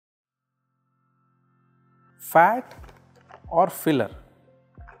fat or filler,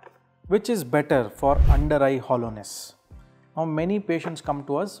 which is better for under eye hollowness? Now many patients come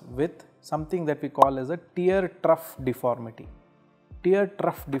to us with something that we call as a tear trough deformity. Tear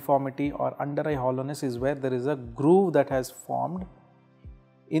trough deformity or under eye hollowness is where there is a groove that has formed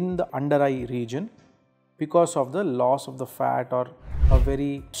in the under eye region because of the loss of the fat or a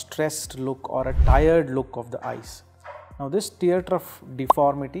very stressed look or a tired look of the eyes. Now this tear trough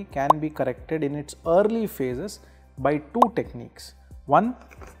deformity can be corrected in its early phases by two techniques. One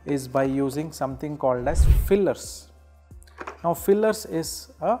is by using something called as fillers. Now fillers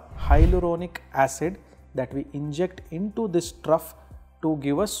is a hyaluronic acid that we inject into this trough to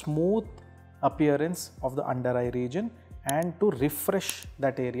give a smooth appearance of the under eye region and to refresh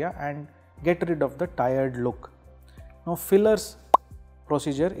that area and get rid of the tired look. Now fillers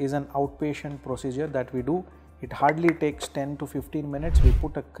procedure is an outpatient procedure that we do. It hardly takes 10 to 15 minutes. We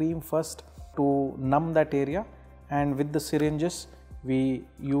put a cream first to numb that area, and with the syringes we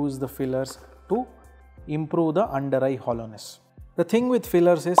use the fillers to improve the under eye hollowness. The thing with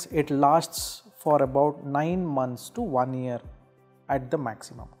fillers is it lasts for about 9 months to 1 year at the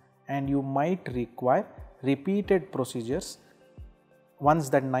maximum, and you might require repeated procedures once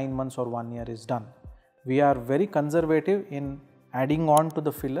that 9 months or 1 year is done. We are very conservative in adding on to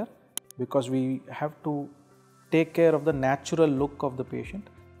the filler because we have to take care of the natural look of the patient,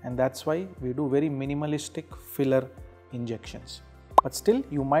 and that's why we do very minimalistic filler injections. But still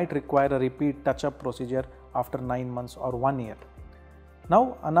you might require a repeat touch-up procedure after 9 months or 1 year.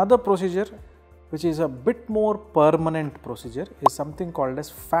 Now another procedure which is a bit more permanent procedure is something called as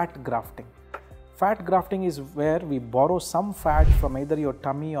fat grafting. Fat grafting is where we borrow some fat from either your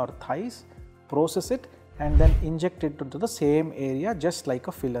tummy or thighs, process it and then inject it into the same area just like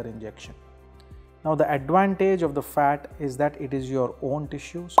a filler injection. Now the advantage of the fat is that it is your own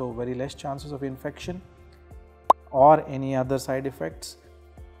tissue, so very less chances of infection or any other side effects,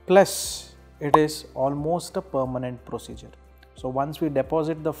 plus it is almost a permanent procedure. So once we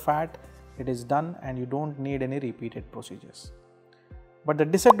deposit the fat, it is done and you don't need any repeated procedures. But the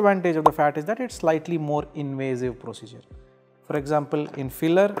disadvantage of the fat is that it's slightly more invasive procedure. For example, in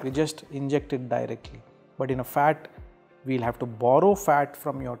filler we just inject it directly, but in a fat we'll have to borrow fat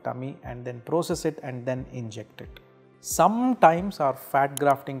from your tummy and then process it and then inject it. Sometimes our fat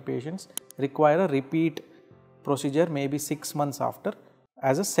grafting patients require a repeat procedure maybe 6 months after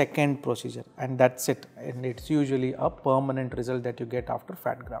as a second procedure, and that's it, and it's usually a permanent result that you get after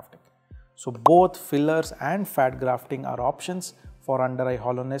fat grafting. So both fillers and fat grafting are options for under eye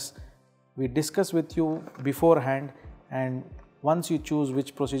hollowness. We discuss with you beforehand, and once you choose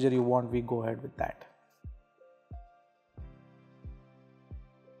which procedure you want, we go ahead with that.